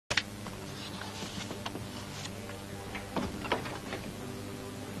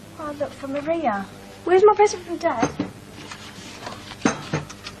Oh, look, from Maria. Where's my present from Dad?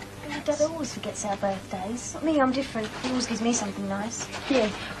 Dad always forgets our birthdays. Not me, I'm different. He always gives me something nice. Yeah,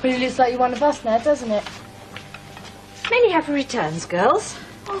 but it looks like you're one of us now, doesn't it? Many happy returns, girls.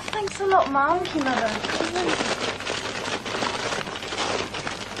 Oh, thanks a lot, Mum. Thank you, Mother.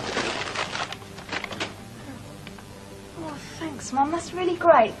 Oh, thanks, Mum. That's really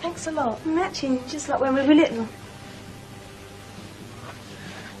great. Thanks a lot. Matching, just like when we were little.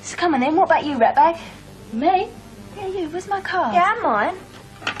 So come on then, what about you, Ratbag? Me? Yeah, you. Where's my card? Yeah, and mine.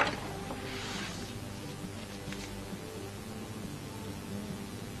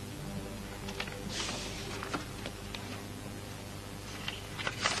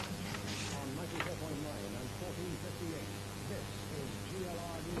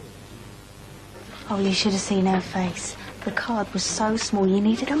 Oh, you should have seen her face. The card was so small, you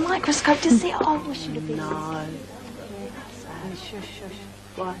needed a microscope to see it. Oh, we should have been. No. Shush, shush.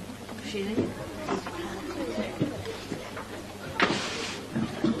 Why? She's in.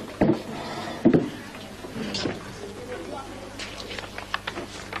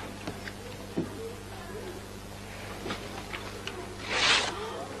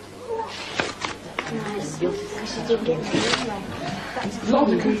 Nice. She didn't get me anyway. A lot of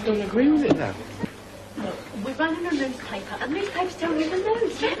the kids don't agree with it now. Look, we're running a newspaper, and newspapers don't even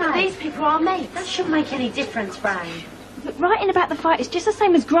lose. Yeah, these people are mates. That shouldn't make any difference, Fran. Look, writing about the fight is just the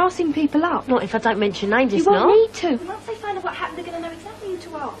same as grassing people up. Not if I don't mention names, You won't need to. Once they find out what happened, they're going to know exactly who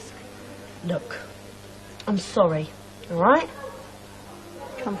to ask. Look, I'm sorry, all right?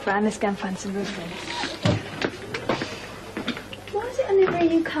 Come, Fran, let's go and find some roofing. Why is it only where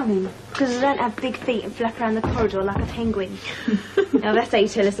you coming? Because I don't have big feet and flap around the corridor like a penguin. Now that's how you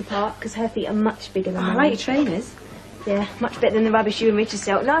tell us apart, because her feet are much bigger than mine. Right, trainers. Yeah, much better than the rubbish you and Richard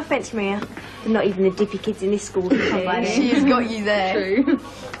sell. No offence, Maria, but not even the dippy kids in this school can come by them. She's got you there. True.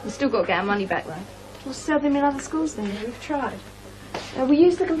 We've still got to get our money back, though. We'll sell them in other schools then. We've tried. We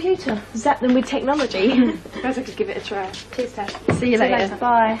use the computer, zap them with technology. Suppose I could give it a try. Cheers, Tash. See you See you later. later.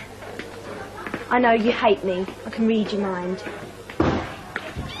 Bye. I know you hate me. I can read your mind.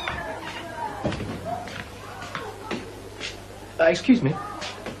 Excuse me.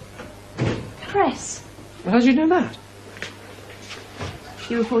 Press. Well, how did you know that?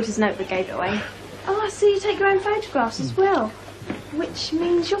 Your reporter's notebook gave it away. Oh, I see you take your own photographs as well. Which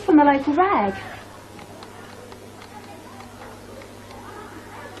means you're from the local rag.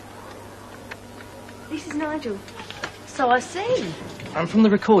 This is Nigel. So I see. I'm from the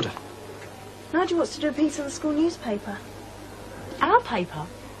Recorder. Nigel wants to do a piece on the school newspaper. Our paper?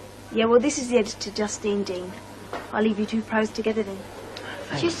 Yeah, well, this is the editor, Justine Dean. I'll leave you two pros together then.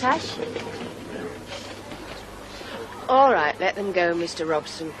 Cheers, Tash. All right, let them go, Mr.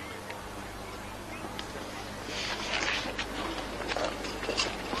 Robson.